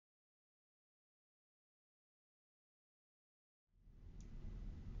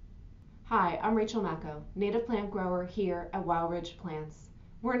Hi, I'm Rachel Mackow, native plant grower here at Wild Ridge Plants.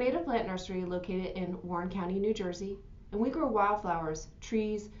 We're a native plant nursery located in Warren County, New Jersey, and we grow wildflowers,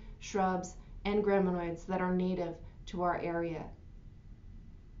 trees, shrubs, and graminoids that are native to our area.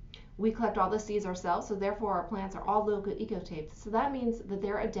 We collect all the seeds ourselves, so therefore our plants are all local ecotapes. So that means that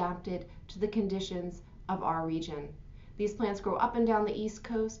they're adapted to the conditions of our region. These plants grow up and down the East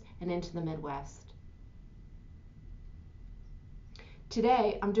Coast and into the Midwest.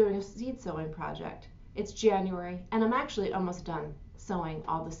 Today, I'm doing a seed sowing project. It's January, and I'm actually almost done sowing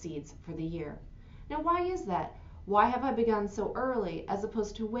all the seeds for the year. Now, why is that? Why have I begun so early as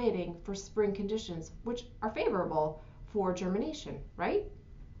opposed to waiting for spring conditions, which are favorable for germination, right?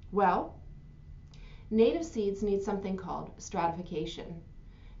 Well, native seeds need something called stratification.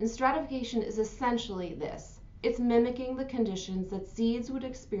 And stratification is essentially this. It's mimicking the conditions that seeds would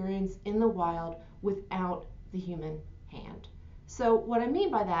experience in the wild without the human hand. So what I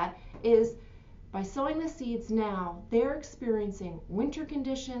mean by that is by sowing the seeds now, they're experiencing winter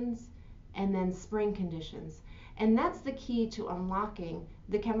conditions and then spring conditions. And that's the key to unlocking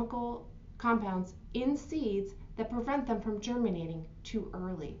the chemical compounds in seeds that prevent them from germinating too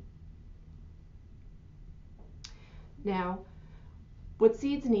early. Now, what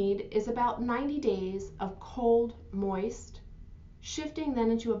seeds need is about 90 days of cold, moist, shifting then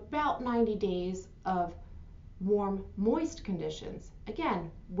into about 90 days of warm, moist conditions.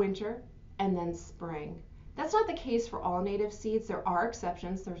 Again, winter and then spring. That's not the case for all native seeds. There are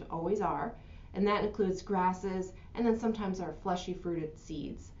exceptions, there always are, and that includes grasses and then sometimes our fleshy fruited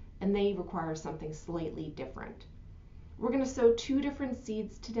seeds, and they require something slightly different. We're going to sow two different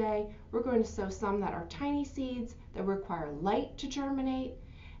seeds today. We're going to sow some that are tiny seeds that require light to germinate,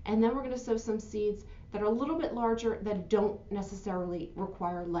 and then we're going to sow some seeds that are a little bit larger that don't necessarily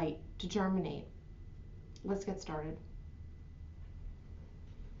require light to germinate. Let's get started.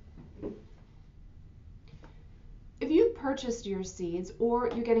 If you've purchased your seeds or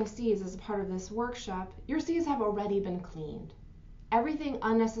you're getting seeds as a part of this workshop, your seeds have already been cleaned. Everything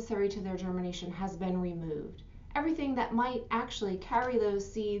unnecessary to their germination has been removed. Everything that might actually carry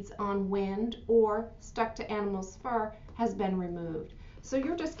those seeds on wind or stuck to animals' fur has been removed. So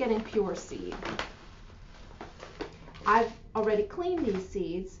you're just getting pure seed. I've already cleaned these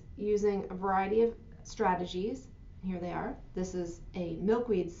seeds using a variety of strategies. Here they are. This is a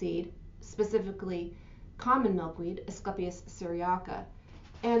milkweed seed, specifically common milkweed, Asclepias syriaca.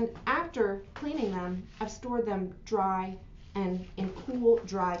 And after cleaning them, I've stored them dry and in cool,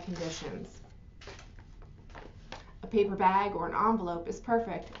 dry conditions. A paper bag or an envelope is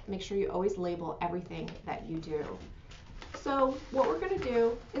perfect. Make sure you always label everything that you do. So what we're going to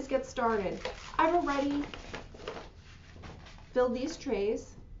do is get started. I've already filled these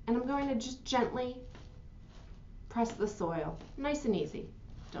trays, and I'm going to just gently press the soil. Nice and easy.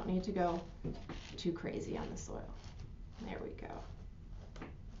 Don't need to go too crazy on the soil. There we go.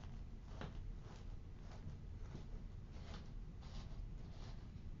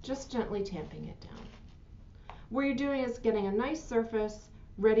 Just gently tamping it down. What you're doing is getting a nice surface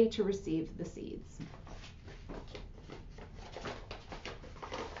ready to receive the seeds.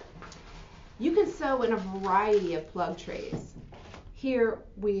 You can sow in a variety of plug trays. Here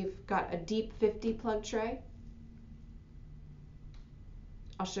we've got a deep 50 plug tray.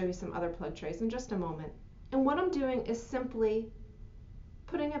 I'll show you some other plug trays in just a moment. And what I'm doing is simply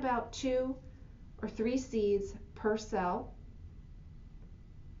putting about 2 or 3 seeds per cell,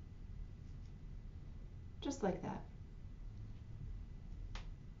 just like that.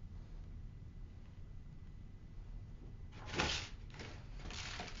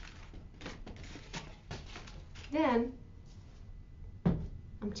 Then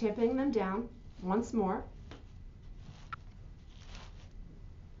I'm tamping them down once more.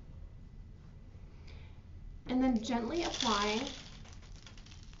 And then gently applying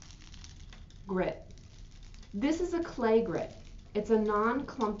grit. This is a clay grit. It's a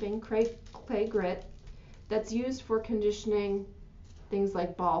non-clumping clay grit that's used for conditioning things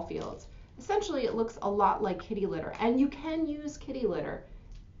like ball fields. Essentially, it looks a lot like kitty litter, and you can use kitty litter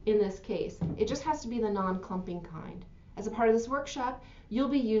in this case. It just has to be the non-clumping kind. As a part of this workshop, you'll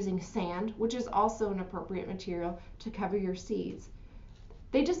be using sand, which is also an appropriate material to cover your seeds.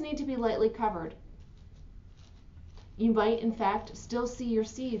 They just need to be lightly covered. You might, in fact, still see your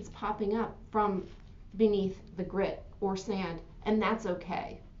seeds popping up from beneath the grit or sand, and that's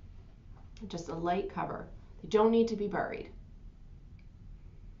okay. Just a light cover. They don't need to be buried.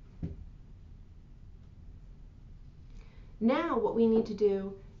 Now what we need to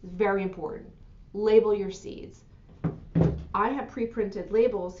do is very important. Label your seeds. I have pre-printed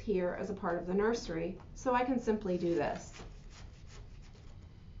labels here as a part of the nursery, so I can simply do this.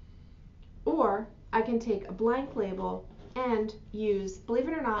 Or I can take a blank label and use, believe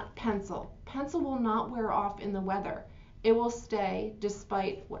it or not, pencil. Pencil will not wear off in the weather. It will stay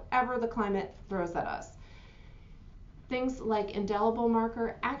despite whatever the climate throws at us. Things like indelible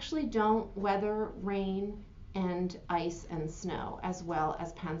marker actually don't weather rain and ice and snow as well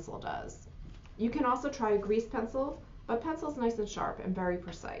as pencil does. You can also try a grease pencil, but pencil's nice and sharp and very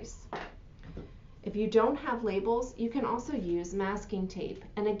precise. If you don't have labels, you can also use masking tape,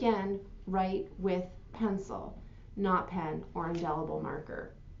 and again, write with pencil, not pen or indelible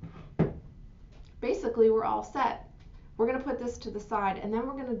marker. Basically, we're all set. We're going to put this to the side, and then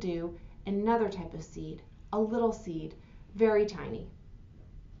we're going to do another type of seed, a little seed, very tiny.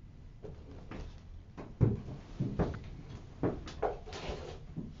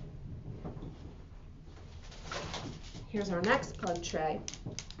 Here's our next plug tray,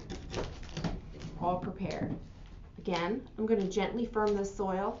 all prepared. Again, I'm going to gently firm the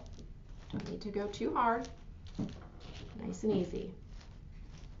soil. Don't need to go too hard. Nice and easy.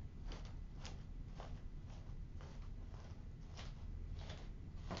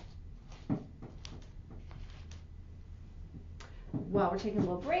 While we're taking a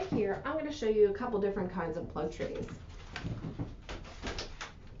little break here, I'm going to show you a couple different kinds of plug trays.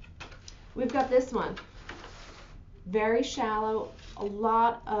 We've got this one. Very shallow, a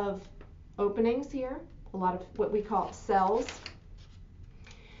lot of openings here, a lot of what we call cells.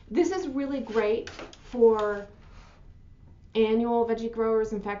 This is really great for annual veggie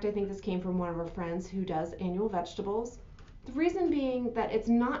growers. In fact, I think this came from one of our friends who does annual vegetables. The reason being that it's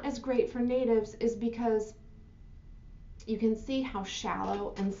not as great for natives is because you can see how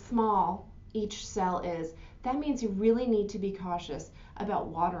shallow and small each cell is. That means you really need to be cautious about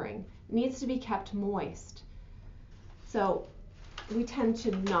watering. It needs to be kept moist. So we tend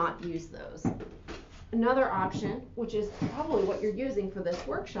to not use those. Another option, which is probably what you're using for this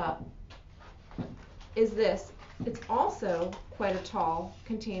workshop, is this. It's also quite a tall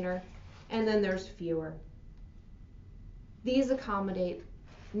container, and then there's fewer. These accommodate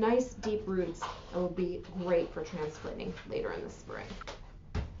nice deep roots and will be great for transplanting later in the spring.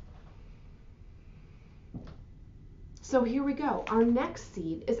 So here we go. Our next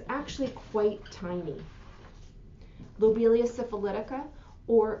seed is actually quite tiny. Lobelia syphilitica,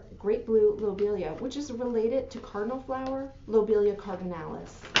 or great blue lobelia, which is related to cardinal flower, Lobelia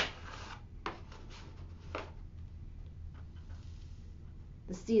cardinalis.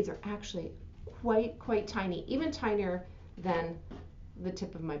 The seeds are actually quite tiny, even tinier than the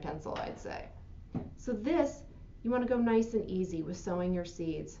tip of my pencil, I'd say. So this, you want to go nice and easy with sowing your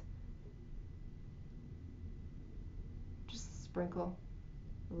seeds. Just sprinkle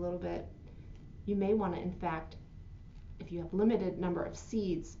a little bit. You may want to, in fact, if you have limited number of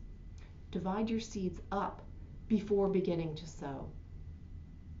seeds, divide your seeds up before beginning to sow.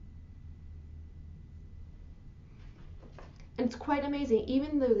 And it's quite amazing,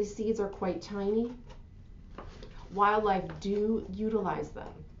 even though the seeds are quite tiny, wildlife do utilize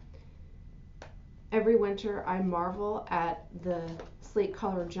them. Every winter I marvel at the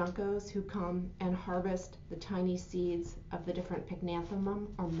slate-colored juncos who come and harvest the tiny seeds of the different pycnanthemum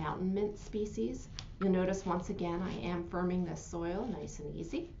or mountain mint species. You'll notice once again I am firming this soil nice and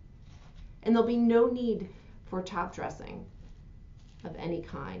easy. And there'll be no need for top dressing of any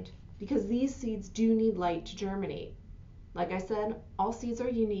kind because these seeds do need light to germinate. Like I said, all seeds are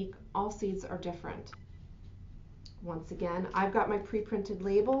unique, all seeds are different. Once again, I've got my pre-printed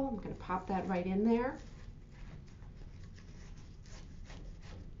label. I'm going to pop that right in there.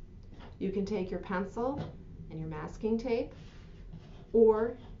 You can take your pencil and your masking tape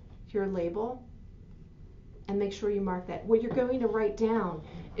or your label and make sure you mark that. What you're going to write down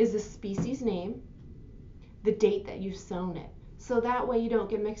is the species name, the date that you've sown it. So that way you don't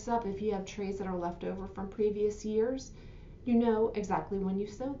get mixed up if you have trays that are left over from previous years. You know exactly when you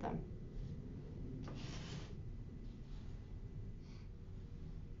sowed them.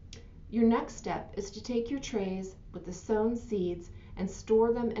 Your next step is to take your trays with the sown seeds and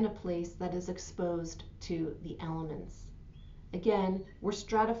store them in a place that is exposed to the elements. Again, we're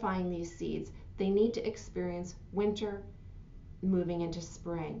stratifying these seeds. They need to experience winter moving into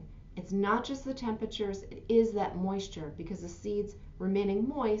spring. It's not just the temperatures, it is that moisture, because the seeds remaining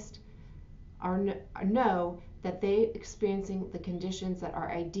moist know that they're experiencing the conditions that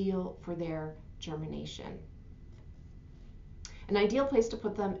are ideal for their germination. An ideal place to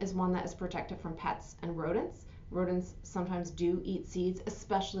put them is one that is protected from pets and rodents. Rodents sometimes do eat seeds,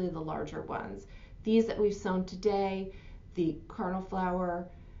 especially the larger ones. These that we've sown today, the cardinal flower,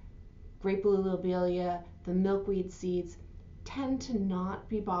 great blue lobelia, the milkweed seeds, tend to not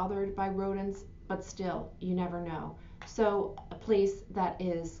be bothered by rodents, but still, you never know. So a place that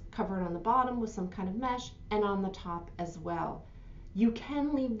is covered on the bottom with some kind of mesh and on the top as well. You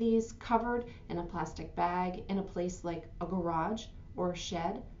can leave these covered in a plastic bag in a place like a garage or a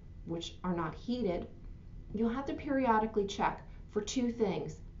shed, which are not heated. You'll have to periodically check for two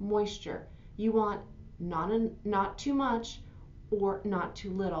things. Moisture. You want not too much or not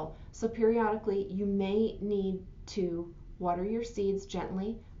too little. So periodically you may need to water your seeds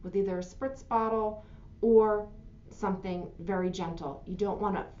gently with either a spritz bottle or something very gentle. You don't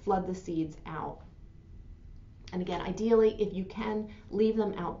want to flood the seeds out. And again, ideally, if you can, leave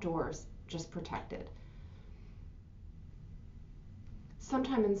them outdoors, just protected.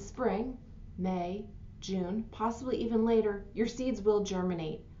 Sometime in spring, May, June, possibly even later, your seeds will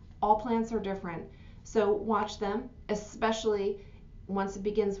germinate. All plants are different, so watch them, especially once it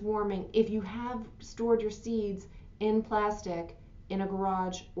begins warming. If you have stored your seeds in plastic in a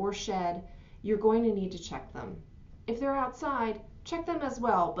garage or shed, you're going to need to check them. If they're outside, check them as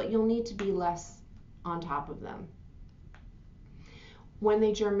well, but you'll need to be less on top of them. When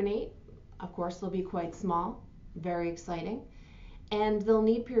they germinate, of course, they'll be quite small, very exciting, and they'll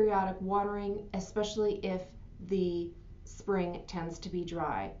need periodic watering, especially if the spring tends to be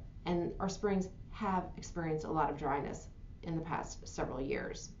dry, and our springs have experienced a lot of dryness in the past several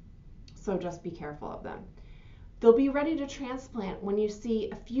years, so just be careful of them. They'll be ready to transplant when you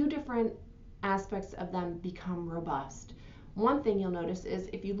see a few different aspects of them become robust. One thing you'll notice is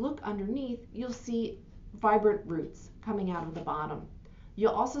if you look underneath, you'll see vibrant roots coming out of the bottom.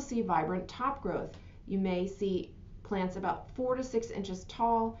 You'll also see vibrant top growth. You may see plants about 4 to 6 inches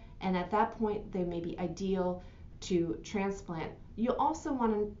tall, and at that point they may be ideal to transplant. You'll also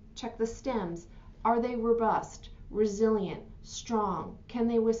want to check the stems. Are they robust, resilient, strong? Can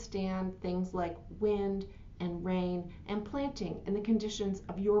they withstand things like wind and rain and planting in the conditions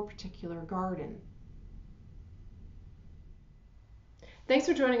of your particular garden? Thanks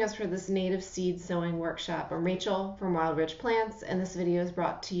for joining us for this native seed sowing workshop. I'm Rachel from Wild Ridge Plants, and this video is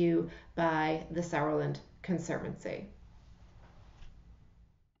brought to you by the Sauerland Conservancy.